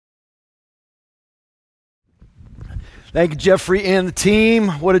Thank you, Jeffrey and the team.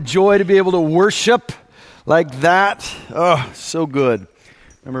 What a joy to be able to worship like that. Oh, so good.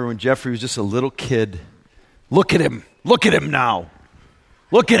 Remember when Jeffrey was just a little kid? Look at him. Look at him now.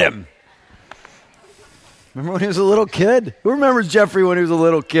 Look at him. Remember when he was a little kid? Who remembers Jeffrey when he was a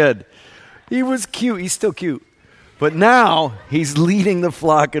little kid? He was cute. He's still cute. But now he's leading the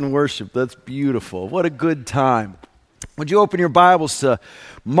flock in worship. That's beautiful. What a good time. Would you open your Bibles to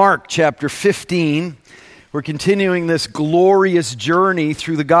Mark chapter 15? We're continuing this glorious journey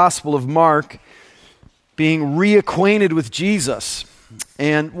through the Gospel of Mark, being reacquainted with Jesus.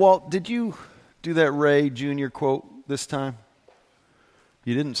 And, Walt, did you do that Ray Jr. quote this time?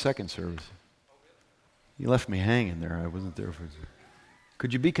 You didn't second service. You left me hanging there. I wasn't there for it.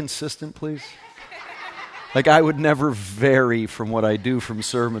 Could you be consistent, please? Like, I would never vary from what I do from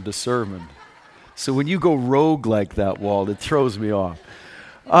sermon to sermon. So when you go rogue like that, Walt, it throws me off.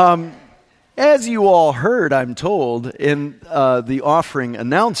 As you all heard, I'm told, in the offering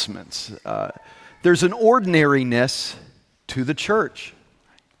announcements, there's an ordinariness to the church.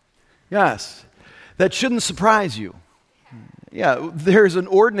 Yes, that shouldn't surprise you. Yeah, there's an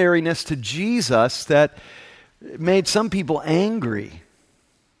ordinariness to Jesus that made some people angry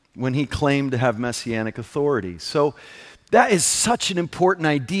when he claimed to have messianic authority. So that is such an important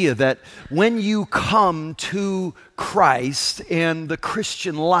idea that when you come to Christ and the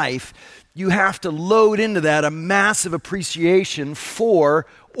Christian life, you have to load into that a massive appreciation for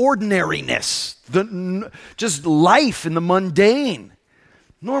ordinariness, just life in the mundane,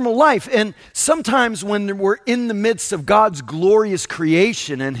 normal life. And sometimes when we're in the midst of God's glorious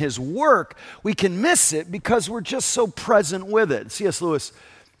creation and his work, we can miss it because we're just so present with it. C.S. Lewis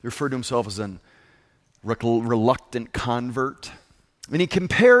referred to himself as an reluctant convert. And he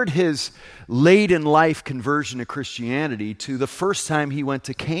compared his late-in-life conversion to Christianity to the first time he went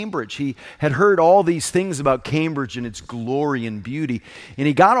to Cambridge. He had heard all these things about Cambridge and its glory and beauty, and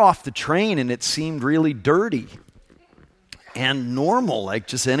he got off the train and it seemed really dirty and normal, like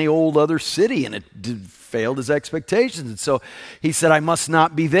just any old other city, and it failed his expectations. And so he said, I must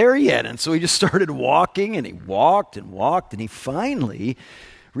not be there yet. And so he just started walking, and he walked and walked, and he finally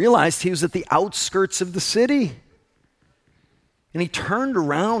realized he was at the outskirts of the city. And he turned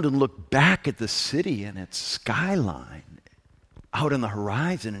around and looked back at the city and its skyline out on the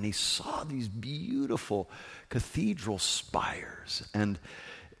horizon, and he saw these beautiful cathedral spires.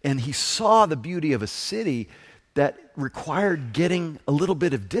 And he saw the beauty of a city that required getting a little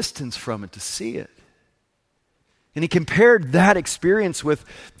bit of distance from it to see it. And he compared that experience with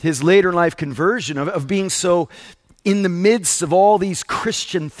his later life conversion of being so in the midst of all these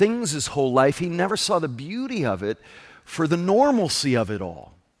Christian things his whole life. He never saw the beauty of it for the normalcy of it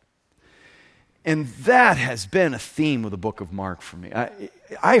all. And that has been a theme of the book of Mark for me.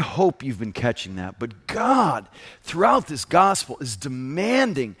 I hope you've been catching that. But God, throughout this gospel, is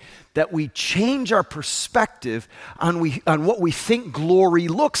demanding that we change our perspective on what we think glory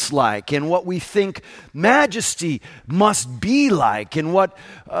looks like, and what we think majesty must be like, and what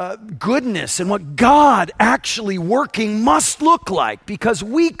goodness and what God actually working must look like. Because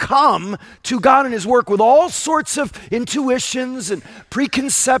we come to God and his work with all sorts of intuitions and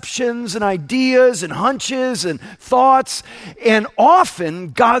preconceptions and ideas and hunches and thoughts, and often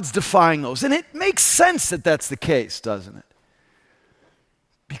God's defying those. And it makes sense that that's the case, doesn't it?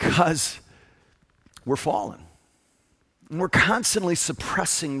 Because we're fallen. And we're constantly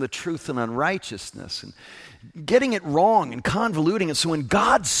suppressing the truth and unrighteousness and getting it wrong and convoluting it. So when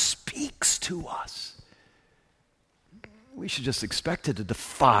God speaks to us, we should just expect it to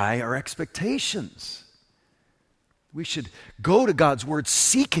defy our expectations. We should go to God's word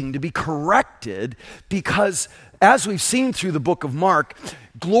seeking to be corrected, because as we've seen through the book of Mark,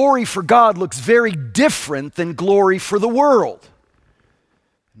 glory for God looks very different than glory for the world.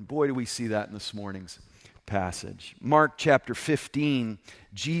 And boy, do we see that in this morning's passage. Mark chapter 15,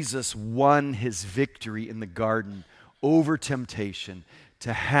 Jesus won his victory in the garden over temptation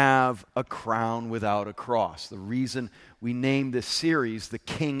to have a crown without a cross. The reason we named this series The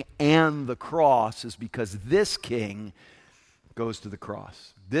King and the Cross is because this king goes to the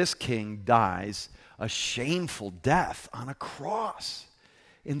cross. This king dies a shameful death on a cross.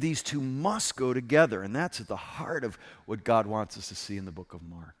 And these two must go together. And that's at the heart of what God wants us to see in the book of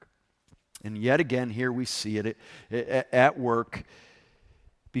Mark. And yet again, here we see it at work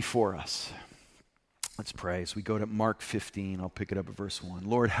before us. Let's pray. As we go to Mark 15, I'll pick it up at verse 1.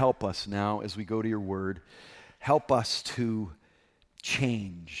 Lord, help us now as we go to your word. Help us to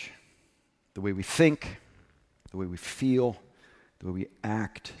change the way we think, the way we feel, the way we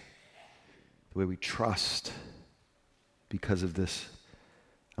act, the way we trust because of this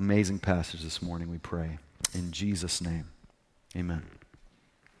amazing passage this morning, we pray. In Jesus' name, amen.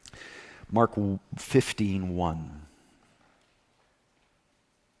 Mark 15:1.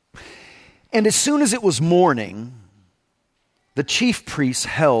 And as soon as it was morning, the chief priests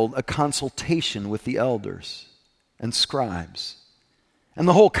held a consultation with the elders and scribes and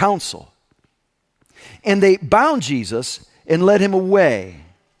the whole council. And they bound Jesus and led him away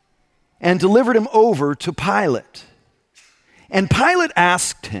and delivered him over to Pilate. And Pilate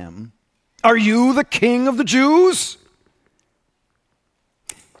asked him, "Are you the king of the Jews?"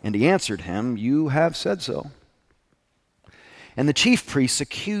 And he answered him, "You have said so." And the chief priests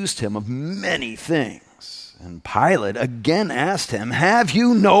accused him of many things. And Pilate again asked him, "Have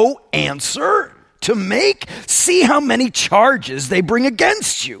you no answer to make? See how many charges they bring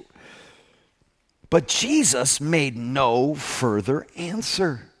against you." But Jesus made no further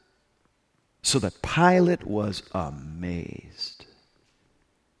answer, so that Pilate was amazed.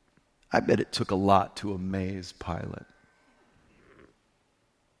 I bet it took a lot to amaze Pilate.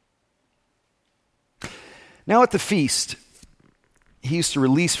 Now at the feast, he used to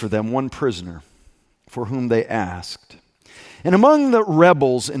release for them one prisoner for whom they asked. And among the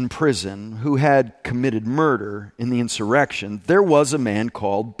rebels in prison who had committed murder in the insurrection, there was a man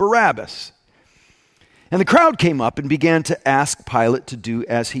called Barabbas. And the crowd came up and began to ask Pilate to do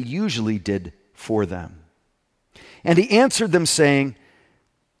as he usually did for them. And he answered them, saying,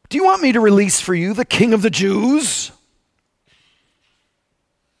 "Do you want me to release for you the king of the Jews?"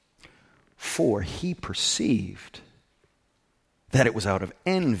 For he perceived that it was out of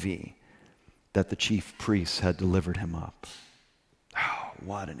envy that the chief priests had delivered him up. Oh,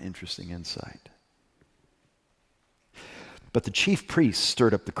 what an interesting insight. But the chief priests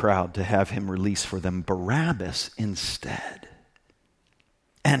stirred up the crowd to have him release for them Barabbas instead.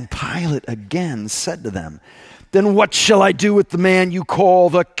 And Pilate again said to them, "Then what shall I do with the man you call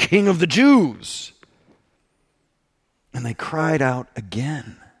the king of the Jews?" And they cried out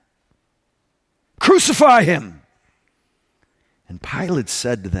again, "Crucify him!" And Pilate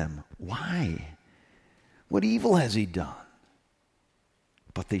said to them, "Why? What evil has he done?"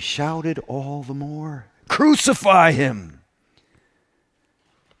 But they shouted all the more, "Crucify him!"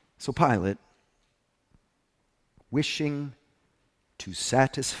 So Pilate, wishing to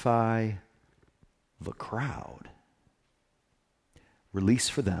satisfy the crowd,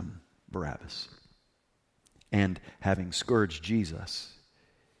 released for them Barabbas. And having scourged Jesus,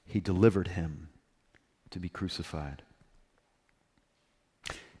 he delivered him to be crucified.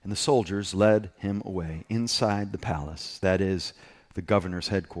 And the soldiers led him away inside the palace, that is, the governor's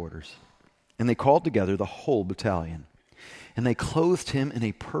headquarters. And they called together the whole battalion. And they clothed him in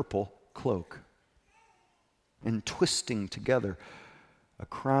a purple cloak. And twisting together a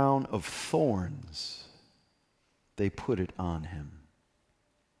crown of thorns, they put it on him.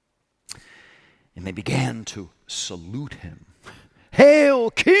 And they began to salute him. "Hail,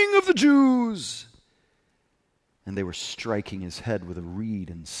 King of the Jews!" And they were striking his head with a reed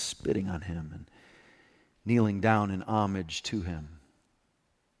and spitting on him and kneeling down in homage to him.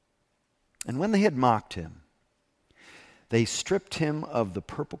 And when they had mocked him, they stripped him of the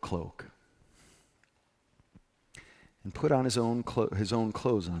purple cloak and put on his own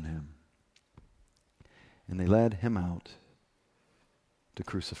clothes on him. And they led him out to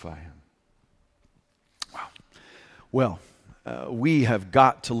crucify him. Wow. Well, we have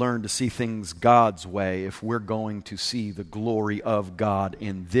got to learn to see things God's way if we're going to see the glory of God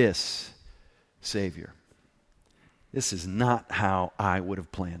in this Savior. This is not how I would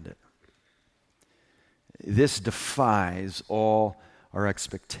have planned it. This defies all our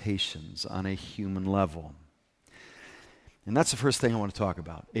expectations on a human level. And that's the first thing I want to talk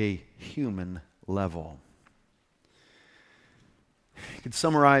about, a human level. You could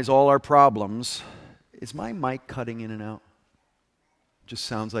summarize all our problems. Is my mic cutting in and out? Just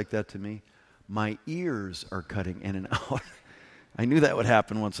sounds like that to me. My ears are cutting in and out. I knew that would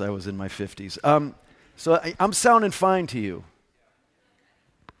happen once I was in my 50s. So I'm sounding fine to you.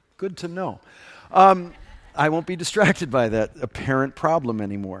 Good to know. I won't be distracted by that apparent problem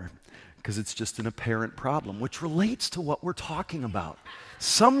anymore, because it's just an apparent problem, which relates to what we're talking about.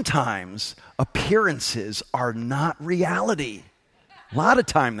 Sometimes appearances are not reality. A lot of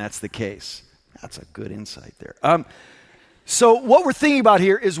time that's the case. That's a good insight there. So what we're thinking about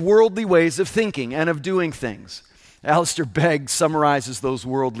here is worldly ways of thinking and of doing things. Alistair Begg summarizes those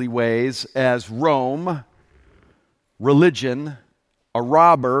worldly ways as Rome, religion, a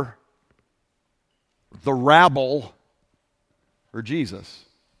robber, the rabble, or Jesus,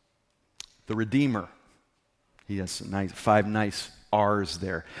 the Redeemer. He has 5 nice R's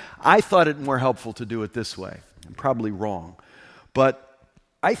there. I thought it more helpful to do it this way. I'm probably wrong. But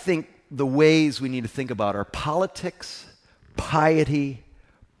I think the ways we need to think about are politics, piety,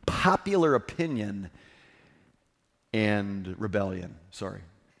 popular opinion, and rebellion. Sorry.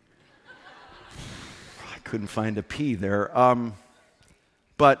 I couldn't find a P there.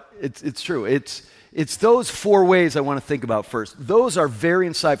 But it's true. It's those four ways I want to think about first. Those are very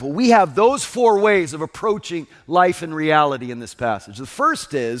insightful. We have those four ways of approaching life and reality in this passage. The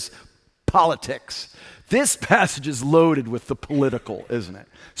first is politics. This passage is loaded with the political, isn't it?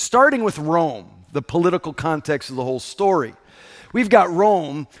 Starting with Rome, the political context of the whole story. We've got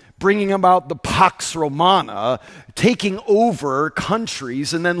Rome bringing about the Pax Romana, taking over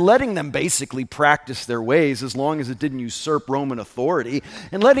countries and then letting them basically practice their ways as long as it didn't usurp Roman authority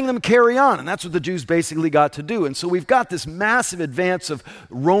and letting them carry on. And that's what the Jews basically got to do. And so we've got this massive advance of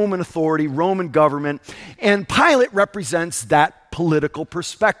Roman authority, Roman government, and Pilate represents that political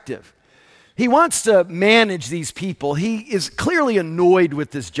perspective. He wants to manage these people. He is clearly annoyed with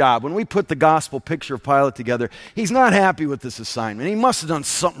this job. When we put the gospel picture of Pilate together, he's not happy with this assignment. He must have done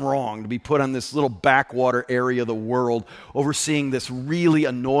something wrong to be put on this little backwater area of the world overseeing this really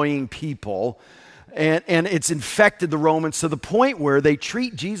annoying people. And it's infected the Romans to the point where they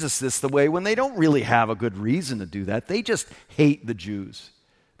treat Jesus the way when they don't really have a good reason to do that. They just hate the Jews.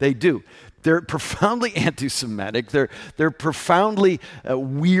 They do. They're profoundly anti-Semitic. They're profoundly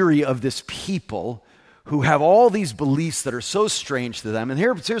weary of this people who have all these beliefs that are so strange to them. And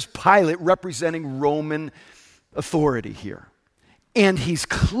here's Pilate representing Roman authority here. And he's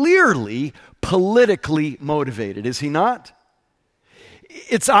clearly politically motivated, is he not?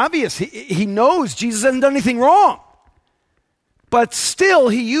 It's obvious. He knows Jesus hasn't done anything wrong. But still,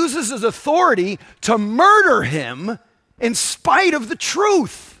 he uses his authority to murder him in spite of the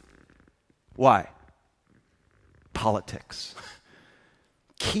truth. Why? Politics.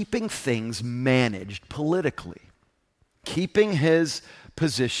 Keeping things managed politically. Keeping his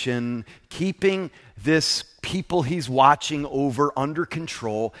position, keeping this people he's watching over under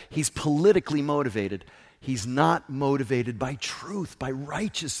control. He's politically motivated. He's not motivated by truth, by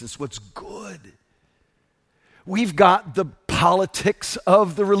righteousness, what's good. We've got the politics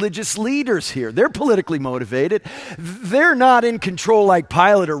of the religious leaders here. They're politically motivated. They're not in control like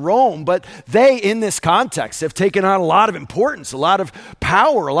Pilate or Rome, but they, in this context, have taken on a lot of importance, a lot of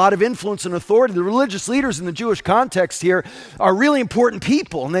power, a lot of influence and authority. The religious leaders in the Jewish context here are really important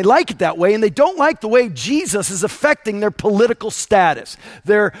people, and they like it that way, and they don't like the way Jesus is affecting their political status,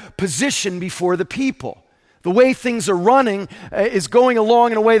 their position before the people. The way things are running is going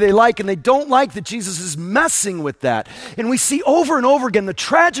along in a way they like, and they don't like that Jesus is messing with that. And we see over and over again the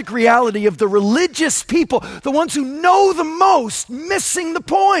tragic reality of the religious people, the ones who know the most, missing the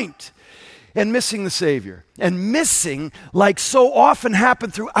point and missing the Savior. And missing, like so often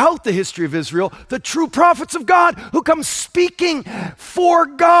happened throughout the history of Israel, the true prophets of God who come speaking for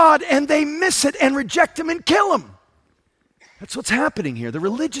God, and they miss it and reject him and kill him. That's what's happening here. The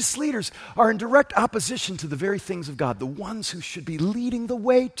religious leaders are in direct opposition to the very things of God. The ones who should be leading the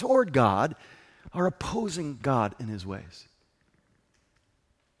way toward God are opposing God in his ways.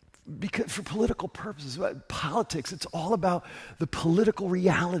 Because for political purposes, politics, it's all about the political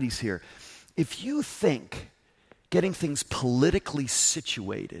realities here. If you think getting things politically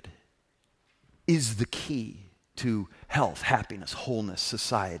situated is the key to health, happiness, wholeness,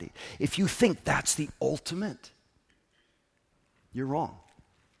 society, if you think that's the ultimate, you're wrong.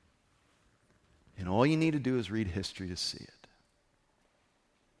 And all you need to do is read history to see it.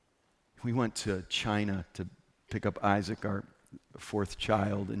 We went to China to pick up Isaac, our fourth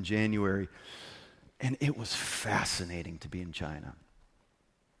child, in January, and it was fascinating to be in China.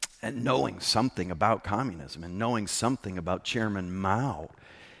 And knowing something about communism and knowing something about Chairman Mao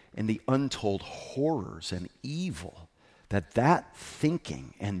and the untold horrors and evil that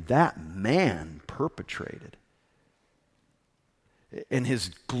thinking and that man perpetrated. And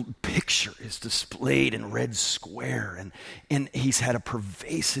his picture is displayed in Red Square, and he's had a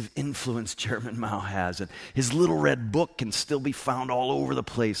pervasive influence, Chairman Mao has, and his little red book can still be found all over the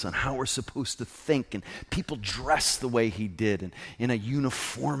place on how we're supposed to think, and people dress the way he did, and in a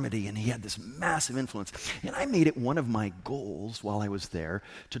uniformity, and he had this massive influence. And I made it one of my goals while I was there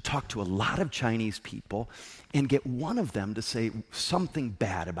to talk to a lot of Chinese people and get one of them to say something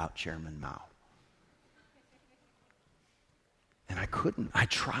bad about Chairman Mao. And I couldn't. I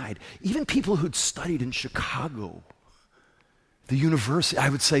tried. Even people who'd studied in Chicago, the university, I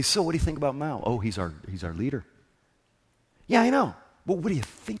would say, so what do you think about Mao? Oh, he's our leader. Yeah, I know. Well, what do you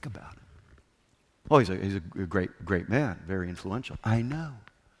think about him? Oh, he's a great man, very influential. I know.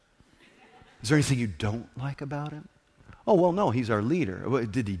 Is there anything you don't like about him? Oh, well, no, he's our leader. Well,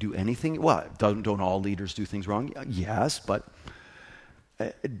 did he do anything? Well, don't all leaders do things wrong? Yes, but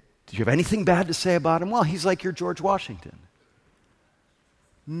Did you have anything bad to say about him? Well, he's like your George Washington.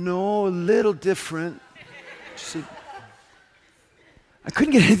 No, a little different. I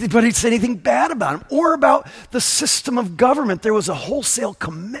couldn't get anybody to say anything bad about him or about the system of government. There was a wholesale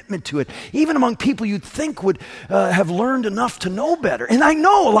commitment to it, even among people you'd think would have learned enough to know better. And I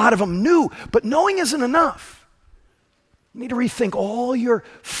know a lot of them knew, but knowing isn't enough. You need to rethink all your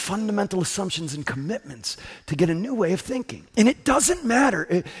fundamental assumptions and commitments to get a new way of thinking. And it doesn't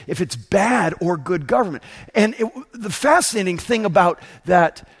matter if it's bad or good government. And the fascinating thing about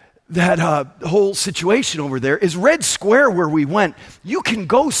that whole situation over there is Red Square, where we went, you can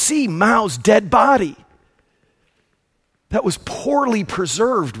go see Mao's dead body that was poorly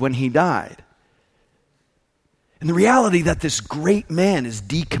preserved when he died. And the reality that this great man is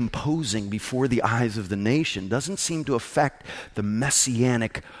decomposing before the eyes of the nation doesn't seem to affect the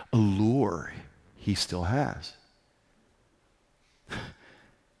messianic allure he still has.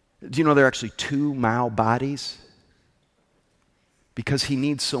 Do you know there are actually 2 Mao bodies? Because he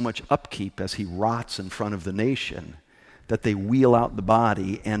needs so much upkeep as he rots in front of the nation that they wheel out the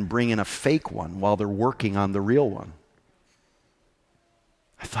body and bring in a fake one while they're working on the real one.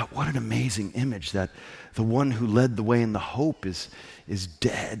 I thought, what an amazing image that the one who led the way in the hope is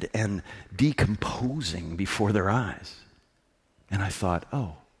dead and decomposing before their eyes. And I thought,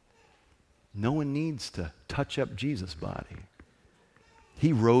 oh, no one needs to touch up Jesus' body.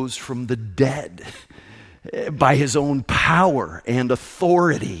 He rose from the dead by his own power and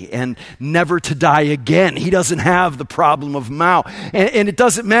authority and never to die again. He doesn't have the problem of Mao. And it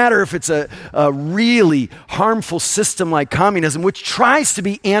doesn't matter if it's a really harmful system like communism, which tries to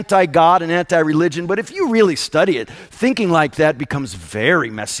be anti-God and anti-religion, but if you really study it, thinking like that becomes very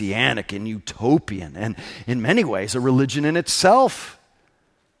messianic and utopian, and in many ways a religion in itself.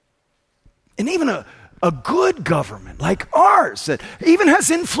 And even a good government like ours that even has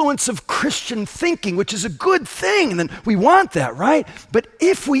influence of Christian thinking, which is a good thing, and then we want that, right? But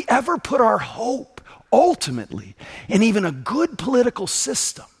if we ever put our hope ultimately in even a good political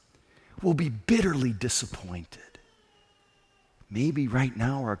system, we'll be bitterly disappointed. Maybe right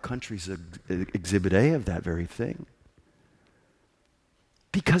now our country's exhibit A of that very thing.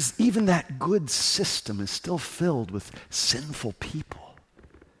 Because even that good system is still filled with sinful people.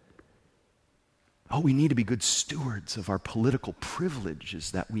 Oh, we need to be good stewards of our political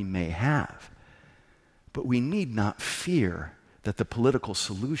privileges that we may have. But we need not fear that the political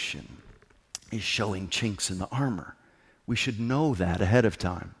solution is showing chinks in the armor. We should know that ahead of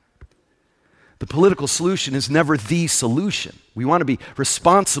time. The political solution is never the solution. We want to be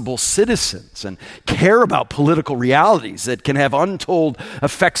responsible citizens and care about political realities that can have untold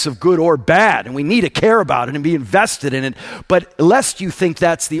effects of good or bad. And we need to care about it and be invested in it. But lest you think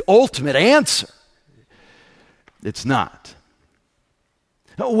that's the ultimate answer, it's not.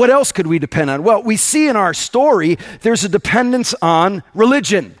 What else could we depend on? Well, we see in our story there's a dependence on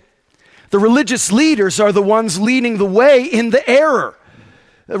religion. The religious leaders are the ones leading the way in the error.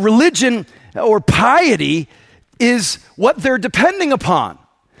 Religion or piety is what they're depending upon.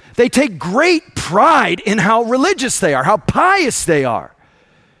 They take great pride in how religious they are, how pious they are.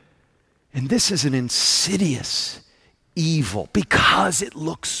 And this is an insidious evil because it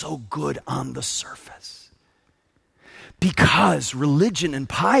looks so good on the surface. Because religion and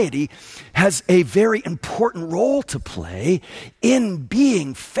piety has a very important role to play in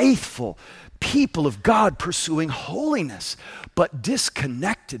being faithful people of God pursuing holiness, but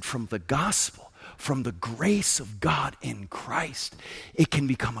disconnected from the gospel, from the grace of God in Christ, it can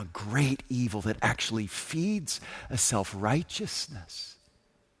become a great evil that actually feeds a self-righteousness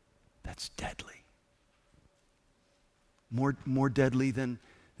that's deadly. More deadly than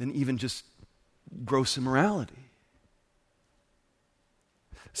even just gross immorality.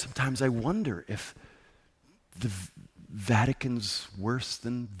 Sometimes I wonder if the Vatican's worse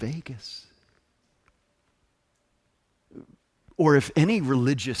than Vegas. Or if any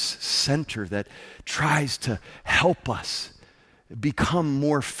religious center that tries to help us become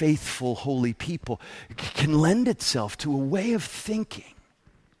more faithful, holy people can lend itself to a way of thinking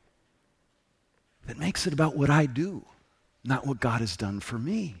that makes it about what I do, not what God has done for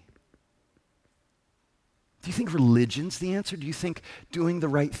me. Do you think religion's the answer? Do you think doing the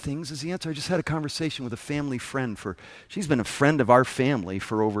right things is the answer? I just had a conversation with a family friend she's been a friend of our family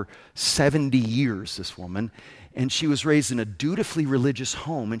for over 70 years, this woman, and she was raised in a dutifully religious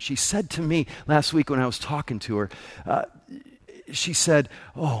home, and she said to me last week when I was talking to her, she said,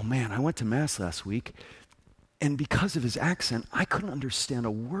 oh man, I went to Mass last week, and because of his accent, I couldn't understand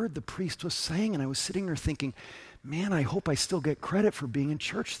a word the priest was saying, and I was sitting there thinking, man, I hope I still get credit for being in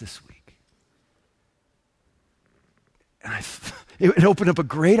church this week. And it opened up a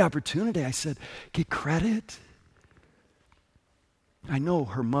great opportunity. I said, get credit. I know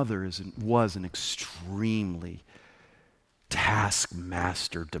her mother was an extremely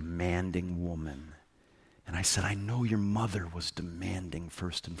taskmaster, demanding woman. And I said, I know your mother was demanding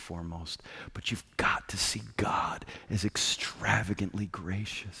first and foremost, but you've got to see God as extravagantly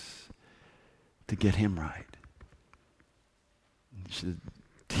gracious to get him right. And she had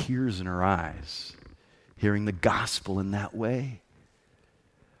tears in her eyes, hearing the gospel in that way.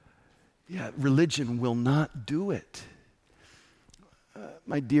 Yeah, religion will not do it.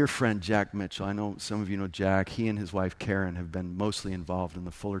 My dear friend Jack Mitchell, I know some of you know Jack. He and his wife Karen have been mostly involved in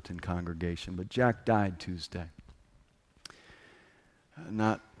the Fullerton congregation, but Jack died Tuesday.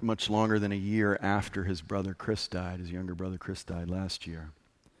 Not much longer than a year after his brother Chris died. His younger brother Chris died last year.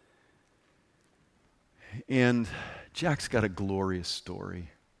 And Jack's got a glorious story.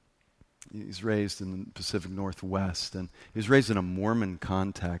 He's raised in the Pacific Northwest, and he was raised in a Mormon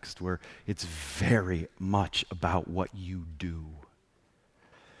context where it's very much about what you do.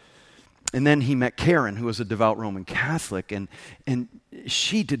 And then he met Karen, who was a devout Roman Catholic, and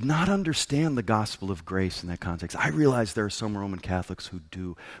she did not understand the gospel of grace in that context. I realize there are some Roman Catholics who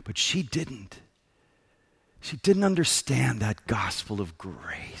do, but she didn't. She didn't understand that gospel of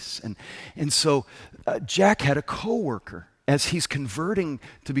grace. And so Jack had a coworker. As he's converting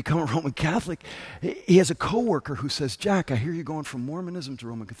to become a Roman Catholic, he has a coworker who says, Jack, I hear you're going from Mormonism to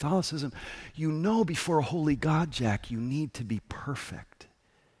Roman Catholicism. You know before a holy God, Jack, you need to be perfect.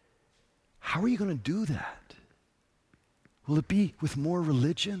 How are you going to do that? Will it be with more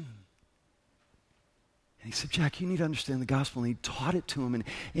religion? And he said, Jack, you need to understand the gospel. And he taught it to him.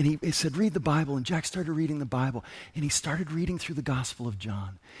 And he said, read the Bible. And Jack started reading the Bible. And he started reading through the Gospel of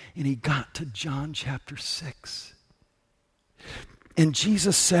John. And he got to John chapter 6. And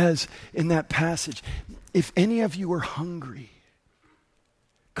Jesus says in that passage, if any of you are hungry,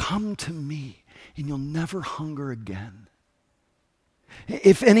 come to me and you'll never hunger again.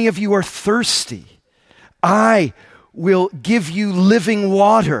 If any of you are thirsty, I will give you living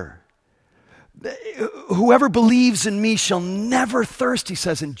water. Whoever believes in me shall never thirst, he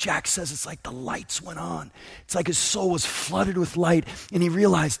says. And Jack says it's like the lights went on. It's like his soul was flooded with light. And he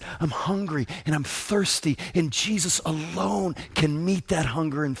realized, I'm hungry and I'm thirsty. And Jesus alone can meet that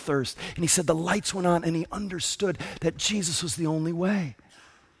hunger and thirst. And he said the lights went on and he understood that Jesus was the only way.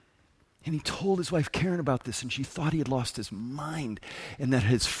 And he told his wife Karen about this, and she thought he had lost his mind and that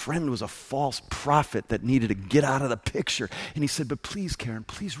his friend was a false prophet that needed to get out of the picture. And he said, but please, Karen,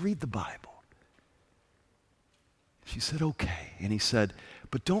 please read the Bible. She said, okay. And he said,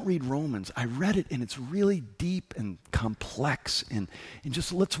 but don't read Romans. I read it, and it's really deep and complex, and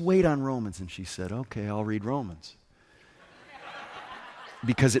just let's wait on Romans. And she said, okay, I'll read Romans.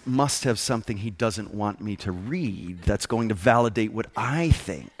 Because it must have something he doesn't want me to read that's going to validate what I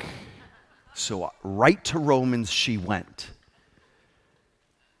think. So right to Romans she went.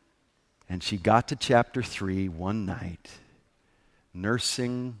 And she got to chapter 3 one night,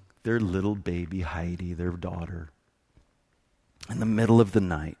 nursing their little baby Heidi, their daughter, in the middle of the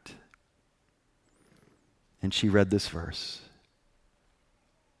night. And she read this verse.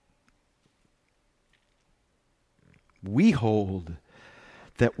 We hold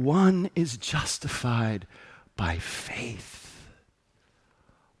that one is justified by faith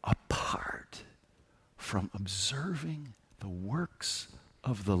apart from observing the works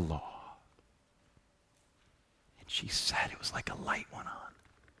of the law. And she said it was like a light went on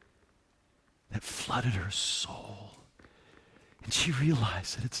that flooded her soul. And she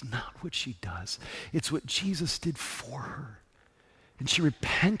realized that it's not what she does. It's what Jesus did for her. And she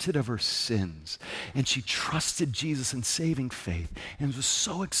repented of her sins. And she trusted Jesus in saving faith. And was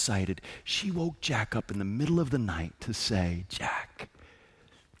so excited, she woke Jack up in the middle of the night to say, Jack,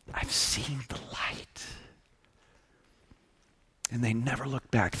 I've seen the light. And they never looked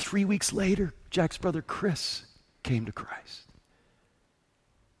back. 3 weeks later, Jack's brother Chris came to Christ.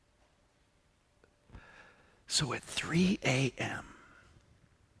 So at 3 a.m.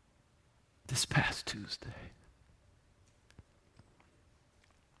 this past Tuesday,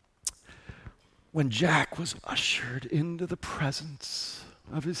 when Jack was ushered into the presence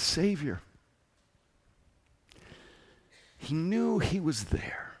of his Savior, he knew he was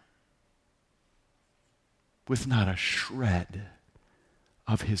there with not a shred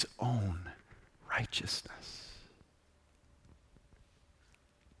of his own righteousness.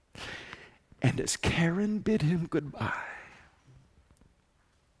 And as Karen bid him goodbye,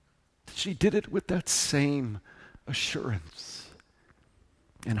 she did it with that same assurance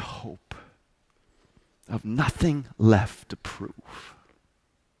and hope of nothing left to prove,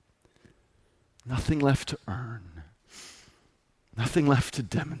 nothing left to earn, Nothing left to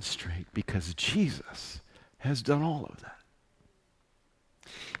demonstrate because Jesus has done all of that.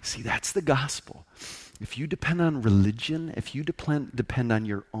 See, that's the gospel. If you depend on religion, if you depend on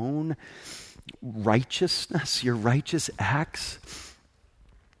your own righteousness, your righteous acts,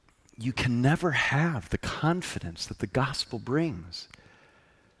 you can never have the confidence that the gospel brings.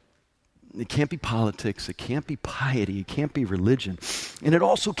 It can't be politics, it can't be piety, it can't be religion, and it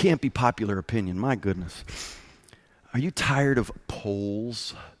also can't be popular opinion. My goodness. Are you tired of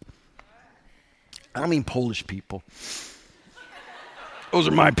polls? I don't mean Polish people. Those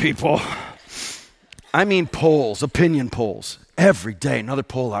are my people. I mean polls, opinion polls. Every day, another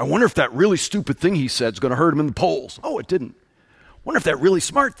poll. I wonder if that really stupid thing he said is going to hurt him in the polls. Oh, it didn't. Wonder if that really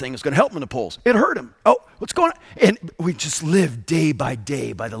smart thing is going to help him in the polls. It hurt him. Oh, what's going on? And we just live day by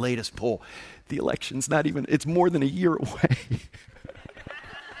day by the latest poll. The election's not even, it's more than a year away.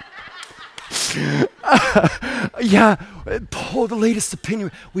 Poll, the latest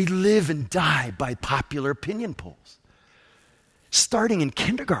opinion. We live and die by popular opinion polls. Starting in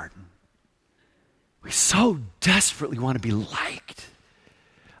kindergarten. We so desperately want to be liked.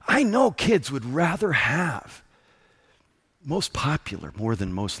 I know kids would rather have most popular more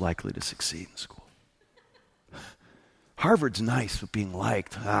than most likely to succeed in school. Harvard's nice, but being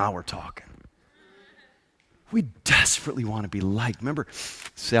liked, we're talking. We desperately want to be liked. Remember,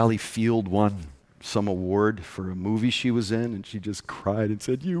 Sally Field won some award for a movie she was in, and she just cried and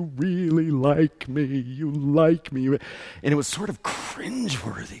said, "You really like me, you like me." And it was sort of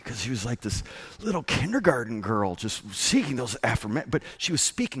cringeworthy because she was like this little kindergarten girl just seeking those affirmations, but she was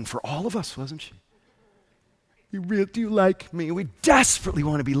speaking for all of us, wasn't she? Do you like me? We desperately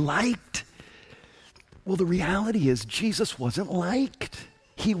want to be liked. Well, the reality is Jesus wasn't liked.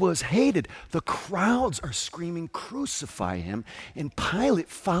 He was hated. The crowds are screaming, "Crucify him," and Pilate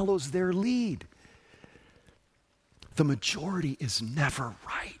follows their lead. The majority is never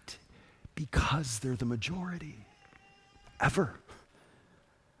right because they're the majority. Ever.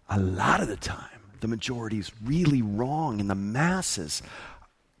 A lot of the time, the majority is really wrong, and the masses,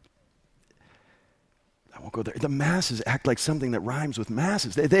 I won't go there. The masses act like something that rhymes with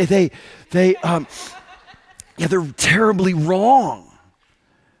masses. They're terribly wrong.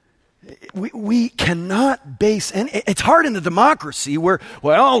 We cannot base, and it's hard in a democracy where,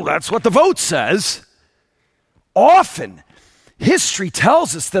 well, that's what the vote says. Often, history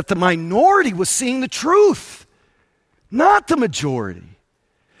tells us that the minority was seeing the truth, not the majority.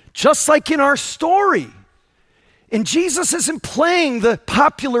 Just like in our story. And Jesus isn't playing the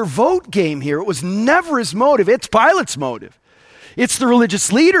popular vote game here. It was never his motive. It's Pilate's motive. It's the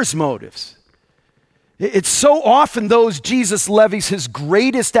religious leaders' motives. It's so often those Jesus levies his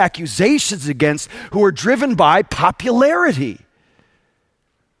greatest accusations against who are driven by popularity.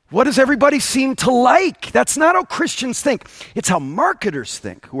 What does everybody seem to like? That's not how Christians think. It's how marketers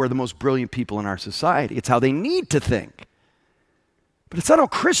think, who are the most brilliant people in our society. It's how they need to think. But it's not how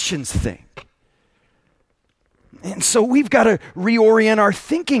Christians think. And so we've got to reorient our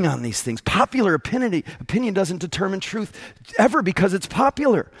thinking on these things. Popular opinion doesn't determine truth ever because it's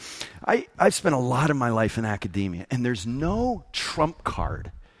popular. I've spent a lot of my life in academia, and there's no trump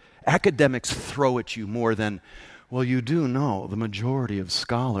card academics throw at you more than, well, you do know the majority of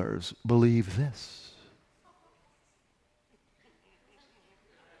scholars believe this.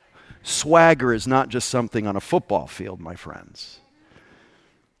 Swagger is not just something on a football field, my friends.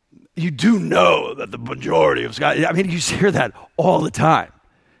 You do know that the majority of scholars, I mean, you hear that all the time.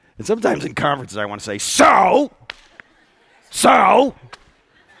 And sometimes in conferences I want to say, so,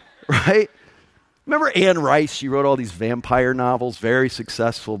 right? Remember Anne Rice? She wrote all these vampire novels, very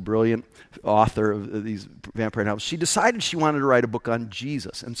successful, brilliant author of these vampire novels. She decided she wanted to write a book on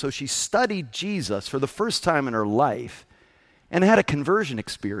Jesus. And so she studied Jesus for the first time in her life and had a conversion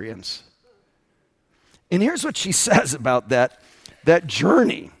experience. And here's what she says about that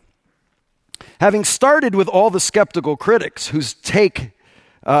journey. Having started with all the skeptical critics whose take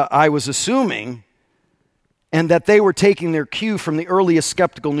I was assuming, and that they were taking their cue from the earliest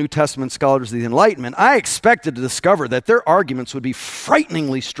skeptical New Testament scholars of the Enlightenment, I expected to discover that their arguments would be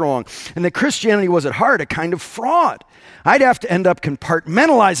frighteningly strong and that Christianity was at heart a kind of fraud. I'd have to end up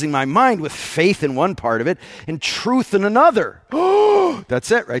compartmentalizing my mind with faith in one part of it and truth in another. Oh, that's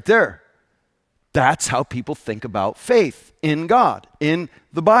it right there. That's how people think about faith in God, in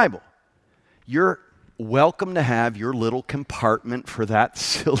the Bible. You're welcome to have your little compartment for that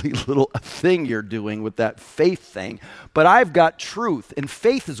silly little thing you're doing with that faith thing. But I've got truth, and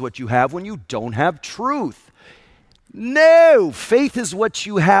faith is what you have when you don't have truth. No, faith is what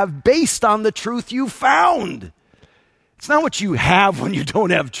you have based on the truth you found. It's not what you have when you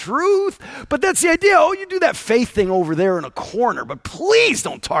don't have truth, but that's the idea. Oh, you do that faith thing over there in a corner, but please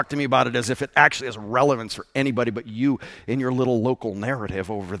don't talk to me about it as if it actually has relevance for anybody but you in your little local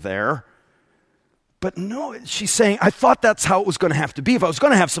narrative over there. But no, she's saying, I thought that's how it was going to have to be. If I was going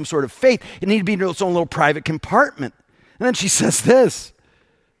to have some sort of faith, it needed to be in its own little private compartment. And then she says this,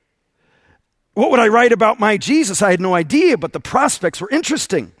 what would I write about my Jesus? I had no idea, but the prospects were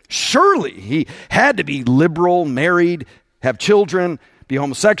interesting. Surely he had to be liberal, married, have children, be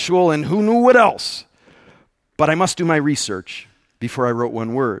homosexual, and who knew what else. But I must do my research before I wrote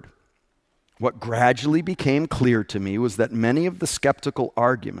one word. What gradually became clear to me was that many of the skeptical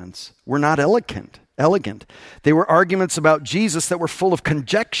arguments were not elegant. They were arguments about Jesus that were full of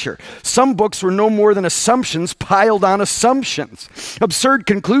conjecture. Some books were no more than assumptions piled on assumptions. Absurd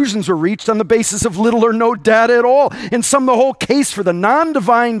conclusions were reached on the basis of little or no data at all. In some, the whole case for the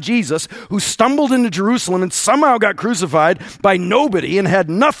non-divine Jesus who stumbled into Jerusalem and somehow got crucified by nobody and had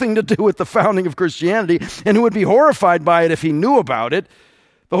nothing to do with the founding of Christianity and who would be horrified by it if he knew about it.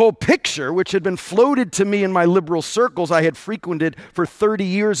 The whole picture, which had been floated to me in my liberal circles I had frequented for 30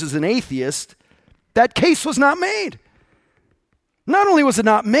 years as an atheist, that case was not made. Not only was it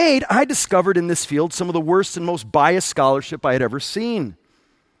not made, I discovered in this field some of the worst and most biased scholarship I had ever seen.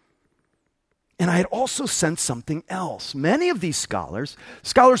 And I had also sensed something else. Many of these scholars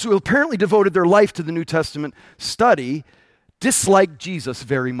who apparently devoted their life to the New Testament study, disliked Jesus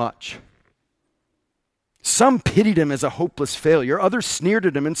very much. Some pitied him as a hopeless failure. Others sneered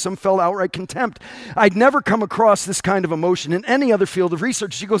at him, and some felt outright contempt. I'd never come across this kind of emotion in any other field of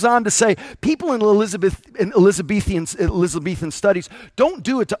research. She goes on to say, people in Elizabethan studies don't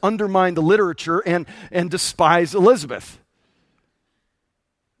do it to undermine the literature and despise Elizabeth.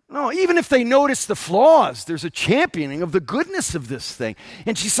 No, even if they notice the flaws, there's a championing of the goodness of this thing.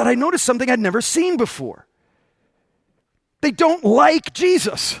 And she said, I noticed something I'd never seen before. They don't like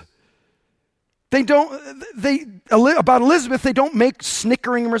Jesus. About Elizabeth, they don't make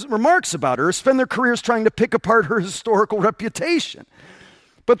snickering remarks about her or spend their careers trying to pick apart her historical reputation.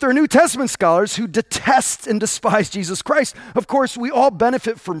 But they're New Testament scholars who detest and despise Jesus Christ. Of course, we all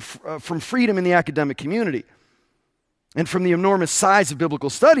benefit from freedom in the academic community and from the enormous size of biblical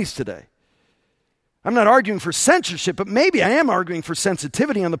studies today. I'm not arguing for censorship, but maybe I am arguing for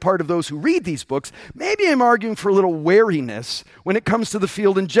sensitivity on the part of those who read these books. Maybe I'm arguing for a little wariness when it comes to the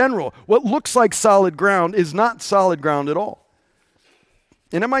field in general. What looks like solid ground is not solid ground at all.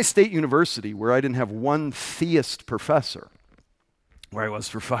 And at my state university, where I didn't have one theist professor, where I was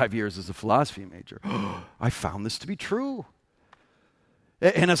for 5 years as a philosophy major, I found this to be true.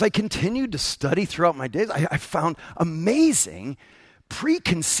 And as I continued to study throughout my days, I found amazing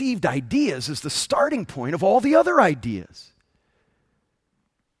preconceived ideas as the starting point of all the other ideas.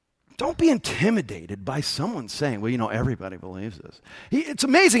 Don't be intimidated by someone saying, well, everybody believes this. It's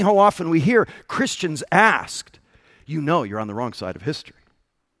amazing how often we hear Christians asked, you're on the wrong side of history.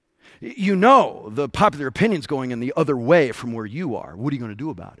 The popular opinion's going in the other way from where you are. What are you going to do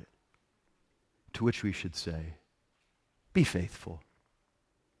about it? To which we should say, be faithful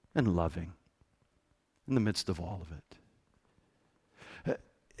and loving in the midst of all of it.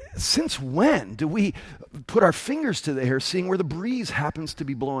 Since when do we put our fingers to the air seeing where the breeze happens to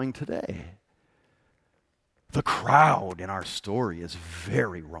be blowing today? The crowd in our story is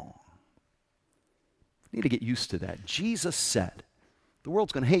very wrong. We need to get used to that. Jesus said, the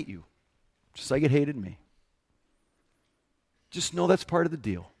world's going to hate you, just like it hated me. Just know that's part of the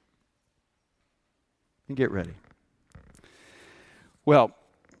deal. And get ready. Well,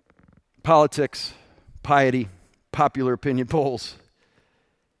 politics, piety, popular opinion polls,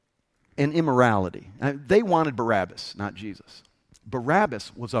 and immorality. They wanted Barabbas, not Jesus.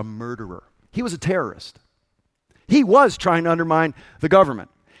 Barabbas was a murderer. He was a terrorist. He was trying to undermine the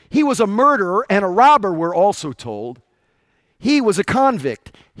government. He was a murderer and a robber, we're also told. He was a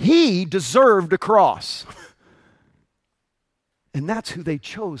convict. He deserved a cross. And that's who they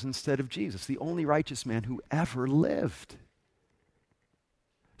chose instead of Jesus, the only righteous man who ever lived.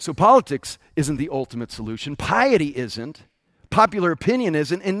 So politics isn't the ultimate solution. Piety isn't. Popular opinion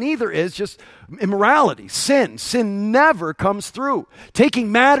isn't, and neither is just immorality, sin. Sin never comes through.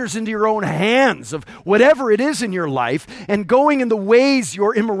 Taking matters into your own hands of whatever it is in your life and going in the ways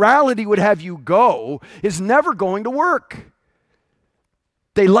your immorality would have you go is never going to work.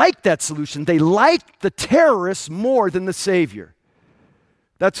 They liked that solution. They liked the terrorists more than the Savior.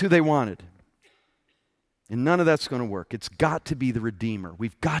 That's who they wanted. And none of that's going to work. It's got to be the Redeemer.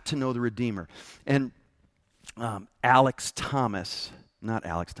 We've got to know the Redeemer. And Alex Thomas, not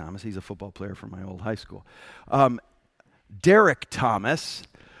Alex Thomas, he's a football player from my old high school. Derek Thomas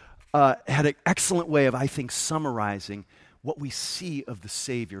had an excellent way of, I think, summarizing what we see of the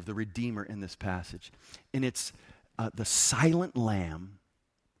Savior, of the Redeemer in this passage. And it's the silent Lamb,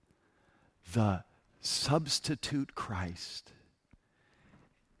 the substitute Christ,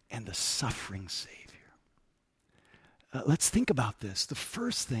 and the suffering Savior. Let's think about this. The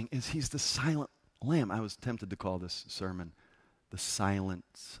first thing is he's the silent Lamb. I was tempted to call this sermon the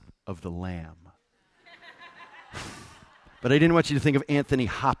silence of the Lamb. But I didn't want you to think of Anthony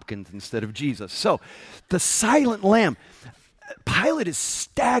Hopkins instead of Jesus. So, the silent Lamb. Pilate is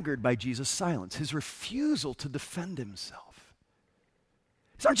staggered by Jesus' silence, his refusal to defend himself.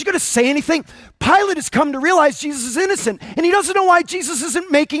 So aren't you going to say anything? Pilate has come to realize Jesus is innocent, and he doesn't know why Jesus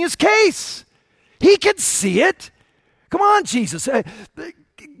isn't making his case. He can see it. Come on, Jesus.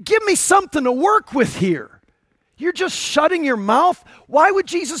 Give me something to work with here. You're just shutting your mouth. Why would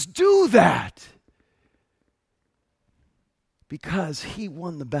Jesus do that? Because he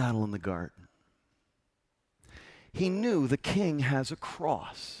won the battle in the garden. He knew the king has a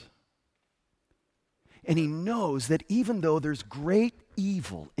cross. And he knows that even though there's great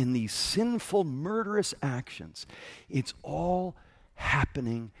evil in these sinful, murderous actions, it's all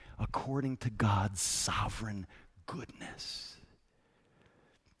happening according to God's sovereign goodness.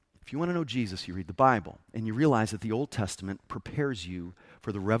 If you want to know Jesus, you read the Bible, and you realize that the Old Testament prepares you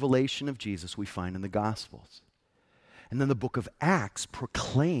for the revelation of Jesus we find in the Gospels. And then the book of Acts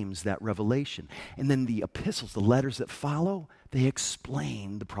proclaims that revelation. And then the epistles, the letters that follow, they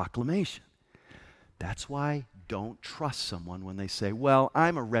explain the proclamation. That's why don't trust someone when they say, well,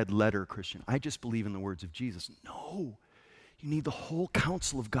 I'm a red letter Christian. I just believe in the words of Jesus. No, you need the whole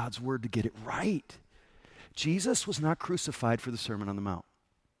counsel of God's word to get it right. Jesus was not crucified for the Sermon on the Mount.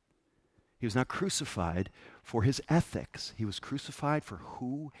 He was not crucified for his ethics. He was crucified for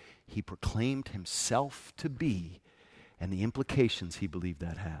who he proclaimed himself to be and the implications he believed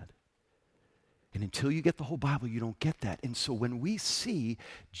that had. And until you get the whole Bible, you don't get that. And so when we see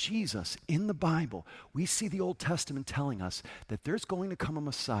Jesus in the Bible, we see the Old Testament telling us that there's going to come a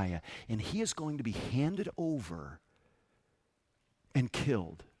Messiah, and he is going to be handed over and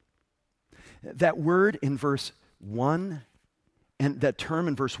killed. That word in verse 1, and that term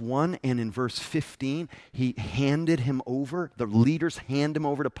in verse 1 and in verse 15, he handed him over. The leaders hand him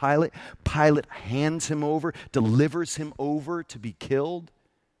over to Pilate. Pilate hands him over, delivers him over to be killed.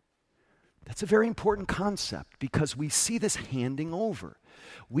 That's a very important concept because we see this handing over.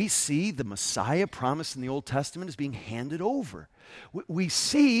 We see the Messiah promised in the Old Testament as being handed over. We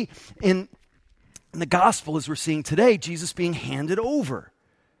see in the gospel, as we're seeing today, Jesus being handed over.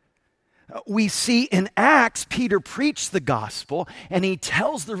 We see in Acts, Peter preached the gospel, and he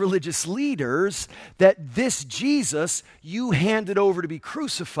tells the religious leaders that this Jesus you handed over to be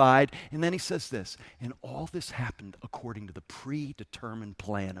crucified. And then he says this, and all this happened according to the predetermined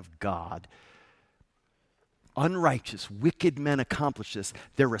plan of God. Unrighteous, wicked men accomplish this.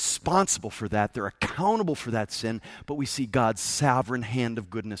 They're responsible for that. They're accountable for that sin. But we see God's sovereign hand of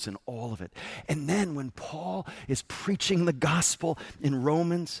goodness in all of it. And then when Paul is preaching the gospel in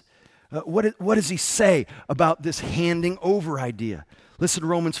Romans, what does he say about this handing over idea? Listen to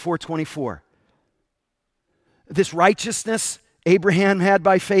Romans 4:24. This righteousness Abraham had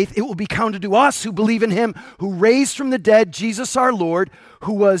by faith, it will be counted to us who believe in him, who raised from the dead Jesus our Lord,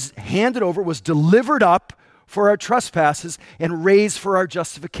 who was handed over, was delivered up for our trespasses and raised for our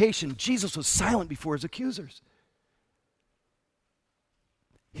justification. Jesus was silent before his accusers.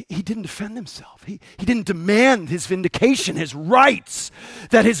 He didn't defend himself. He didn't demand his vindication, his rights,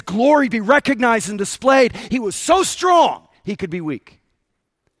 that his glory be recognized and displayed. He was so strong, he could be weak.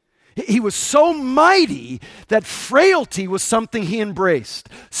 He was so mighty that frailty was something he embraced.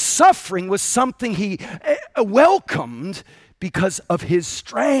 Suffering was something he welcomed because of his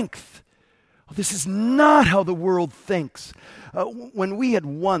strength. This is not how the world thinks. When we had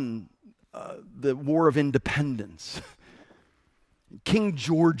won the War of Independence, King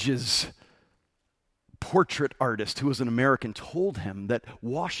George's portrait artist, who was an American, told him that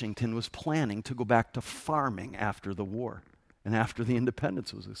Washington was planning to go back to farming after the war and after the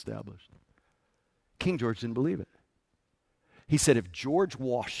independence was established. King George didn't believe it. He said, if George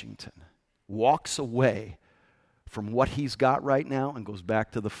Washington walks away from what he's got right now and goes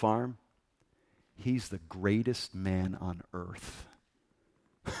back to the farm, he's the greatest man on earth.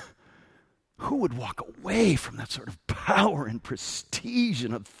 Who would walk away from that sort of power and prestige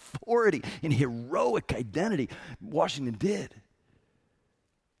and authority and heroic identity? Washington did.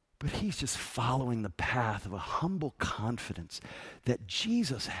 But he's just following the path of a humble confidence that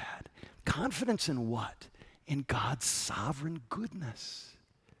Jesus had. Confidence in what? In God's sovereign goodness.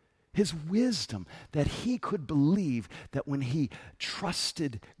 His wisdom, that he could believe that when he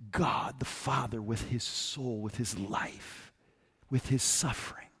trusted God the Father with his soul, with his life, with his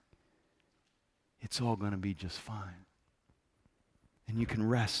suffering, it's all going to be just fine. And you can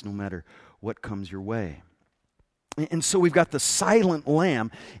rest no matter what comes your way. And so we've got the silent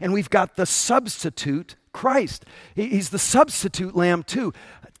lamb, and we've got the substitute Christ. He's the substitute lamb too.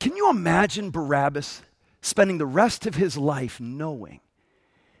 Can you imagine Barabbas spending the rest of his life knowing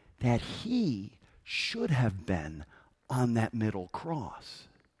that he should have been on that middle cross?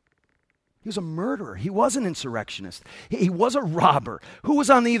 He was a murderer. He was an insurrectionist. He was a robber. Who was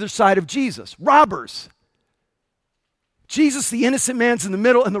on the either side of Jesus? Robbers. Jesus, the innocent man's in the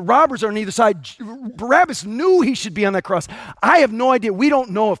middle, and the robbers are on either side. Barabbas knew he should be on that cross. I have no idea. We don't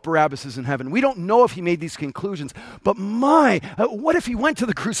know if Barabbas is in heaven. We don't know if he made these conclusions. But what if he went to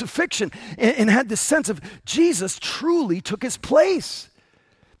the crucifixion and had this sense of Jesus truly took his place?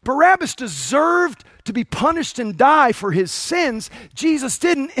 Barabbas deserved to be punished and die for his sins. Jesus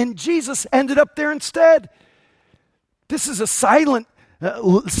didn't, and Jesus ended up there instead. This is a silent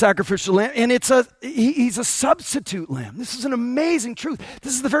sacrificial lamb, and he's a substitute lamb. This is an amazing truth.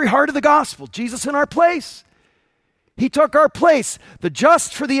 This is the very heart of the gospel. Jesus in our place. He took our place, the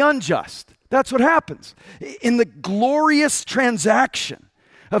just for the unjust. That's what happens. In the glorious transaction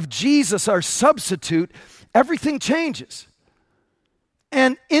of Jesus, our substitute, everything changes.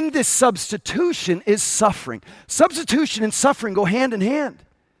 And in this substitution is suffering. Substitution and suffering go hand in hand.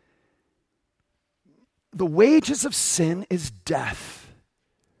 The wages of sin is death.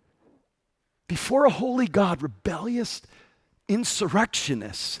 Before a holy God, rebellious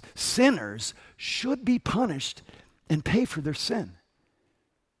insurrectionists, sinners, should be punished and pay for their sin.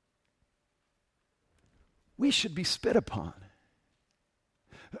 We should be spit upon.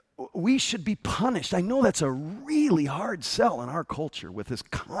 We should be punished. I know that's a really hard sell in our culture with this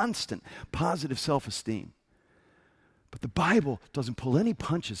constant positive self-esteem. But the Bible doesn't pull any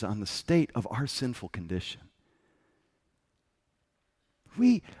punches on the state of our sinful condition.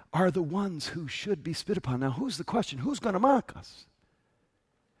 We are the ones who should be spit upon. Now, who's the question? Who's going to mock us?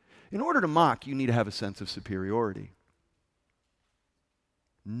 In order to mock, you need to have a sense of superiority.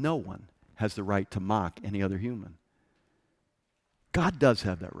 No one has the right to mock any other human. God does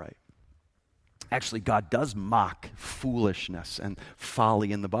have that right. Actually, God does mock foolishness and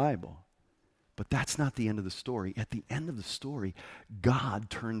folly in the Bible. But that's not the end of the story. At the end of the story, God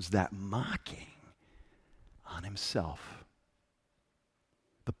turns that mocking on himself.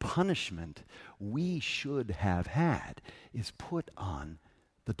 The punishment we should have had is put on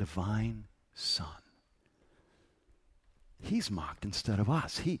the divine Son. He's mocked instead of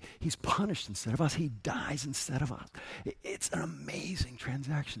us. He's punished instead of us. He dies instead of us. It's an amazing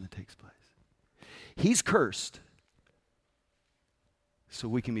transaction that takes place. He's cursed so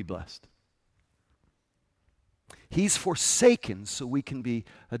we can be blessed. He's forsaken so we can be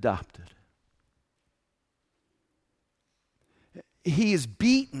adopted. He is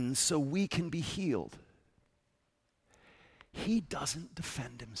beaten so we can be healed. He doesn't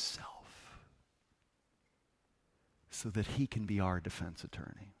defend himself so that he can be our defense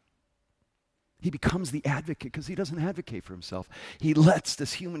attorney. He becomes the advocate because he doesn't advocate for himself. He lets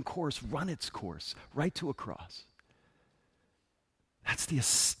this human course run its course right to a cross. That's the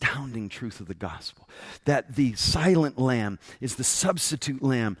astounding truth of the gospel, that the silent lamb is the substitute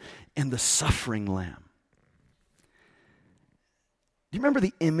lamb and the suffering lamb. Do you remember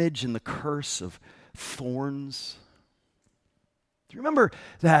the image and the curse of thorns? Do you remember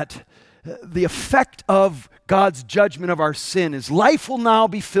that the effect of God's judgment of our sin is life will now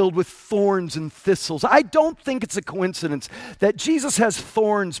be filled with thorns and thistles? I don't think it's a coincidence that Jesus has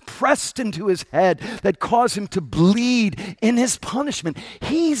thorns pressed into his head that cause him to bleed in his punishment.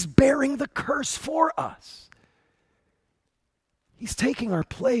 He's bearing the curse for us. He's taking our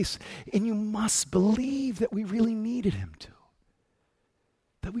place, and you must believe that we really needed him to.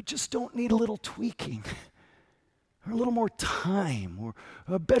 That we just don't need a little tweaking or a little more time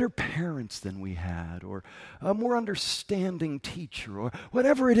or better parents than we had or a more understanding teacher or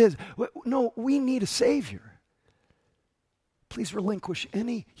whatever it is. No, we need a Savior. Please relinquish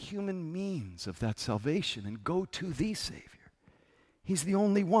any human means of that salvation and go to the Savior. He's the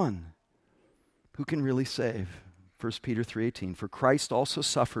only one who can really save. 1 Peter 3:18, for Christ also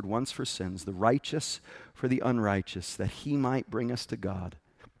suffered once for sins, the righteous for the unrighteous, that he might bring us to God,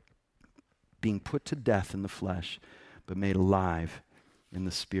 being put to death in the flesh, but made alive in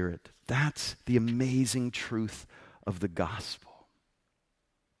the Spirit. That's the amazing truth of the gospel.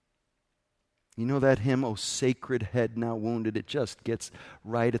 You know that hymn, "O sacred head now wounded," it just gets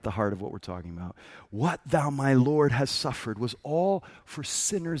right at the heart of what we're talking about. What thou, my Lord, hast suffered was all for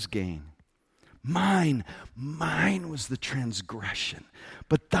sinners' gain. Mine was the transgression,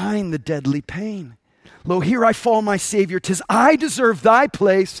 but thine the deadly pain. Lo, here I fall, my Savior. 'Tis I deserve thy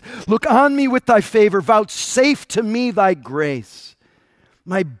place. Look on me with thy favor. Vouchsafe to me thy grace.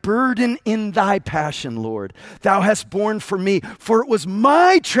 My burden in thy passion, Lord, thou hast borne for me. For it was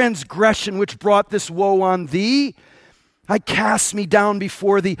my transgression which brought this woe on thee. I cast me down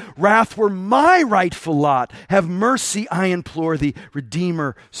before thee. Wrath were my rightful lot. Have mercy, I implore thee.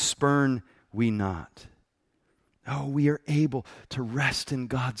 Redeemer, spurn we not. Oh, we are able to rest in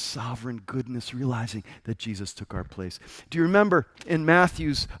God's sovereign goodness, realizing that Jesus took our place. Do you remember in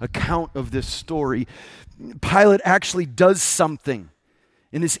Matthew's account of this story, Pilate actually does something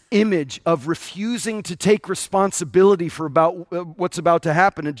in this image of refusing to take responsibility for what's about to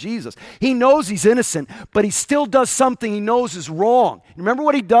happen to Jesus. He knows he's innocent, but he still does something he knows is wrong. Remember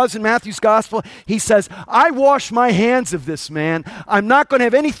what he does in Matthew's gospel? He says, I wash my hands of this man. I'm not going to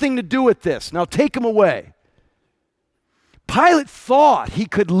have anything to do with this. Now take him away. Pilate thought he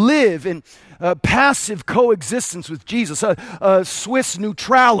could live in passive coexistence with Jesus, a Swiss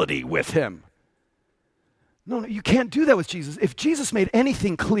neutrality with him. No, you can't do that with Jesus. If Jesus made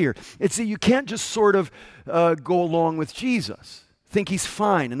anything clear, it's that you can't just sort of go along with Jesus, think he's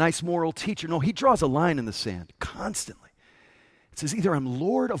fine, a nice moral teacher. No, he draws a line in the sand constantly. It says either I'm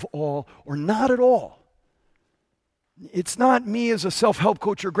Lord of all or not at all. It's not me as a self-help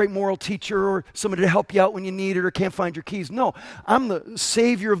coach or a great moral teacher or somebody to help you out when you need it or can't find your keys. No, I'm the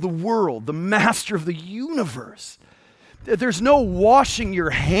Savior of the world, the master of the universe. There's no washing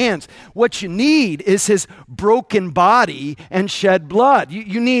your hands. What you need is his broken body and shed blood.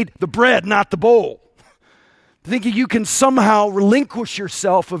 You need the bread, not the bowl. Thinking you can somehow relinquish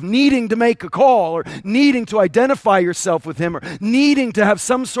yourself of needing to make a call or needing to identify yourself with him or needing to have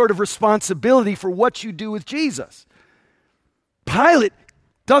some sort of responsibility for what you do with Jesus. Pilate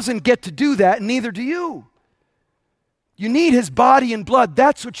doesn't get to do that, and neither do you. You need his body and blood.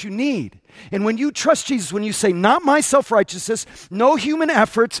 That's what you need. And when you trust Jesus, when you say, not my self-righteousness, no human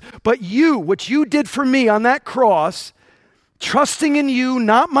efforts, but you, what you did for me on that cross, trusting in you,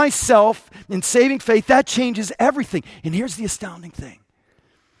 not myself, in saving faith, that changes everything. And here's the astounding thing.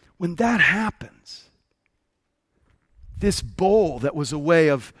 When that happens, this bowl that was a way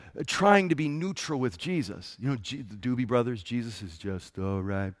of trying to be neutral with Jesus. You know, the Doobie Brothers, Jesus is just all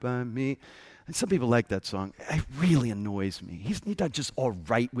right by me. And some people like that song. It really annoys me. He's not just all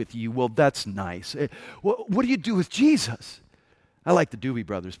right with you. Well, that's nice. What do you do with Jesus? I like the Doobie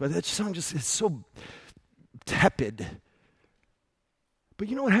Brothers, but that song just is so tepid. But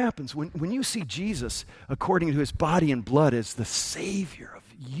you know what happens? When you see Jesus, according to his body and blood, as the Savior of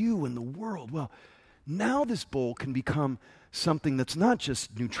you and the world, well, now this bowl can become something that's not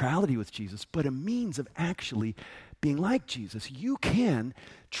just neutrality with Jesus, but a means of actually being like Jesus. You can,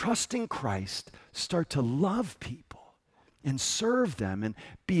 trusting Christ, start to love people and serve them and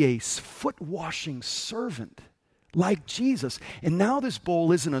be a foot-washing servant like Jesus. And now this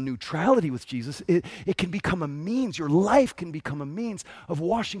bowl isn't a neutrality with Jesus. It can become a means, your life can become a means of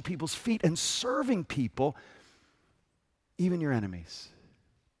washing people's feet and serving people, even your enemies.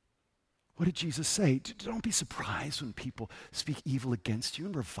 What did Jesus say? Don't be surprised when people speak evil against you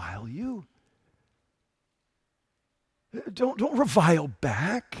and revile you. Don't revile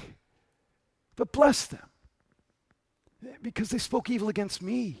back, but bless them because they spoke evil against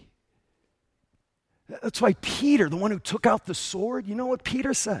me. That's why Peter, the one who took out the sword, you know what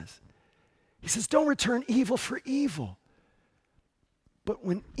Peter says? He says, don't return evil for evil. But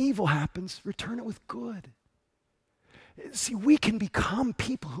when evil happens, return it with good. See, we can become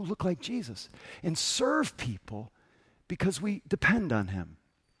people who look like Jesus and serve people because we depend on him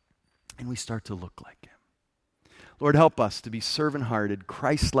and we start to look like him. Lord, help us to be servant-hearted,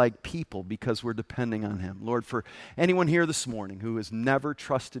 Christ-like people because we're depending on him. Lord, for anyone here this morning who has never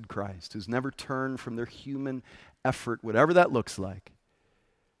trusted Christ, who's never turned from their human effort, whatever that looks like,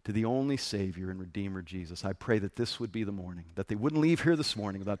 to the only Savior and Redeemer, Jesus, I pray that this would be the morning, that they wouldn't leave here this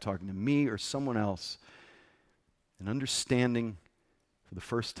morning without talking to me or someone else and understanding for the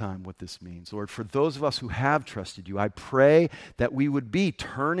first time what this means. Lord, for those of us who have trusted you, I pray that we would be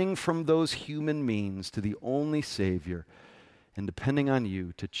turning from those human means to the only Savior and depending on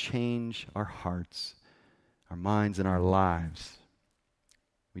you to change our hearts, our minds, and our lives.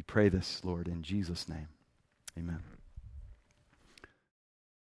 We pray this, Lord, in Jesus' name. Amen.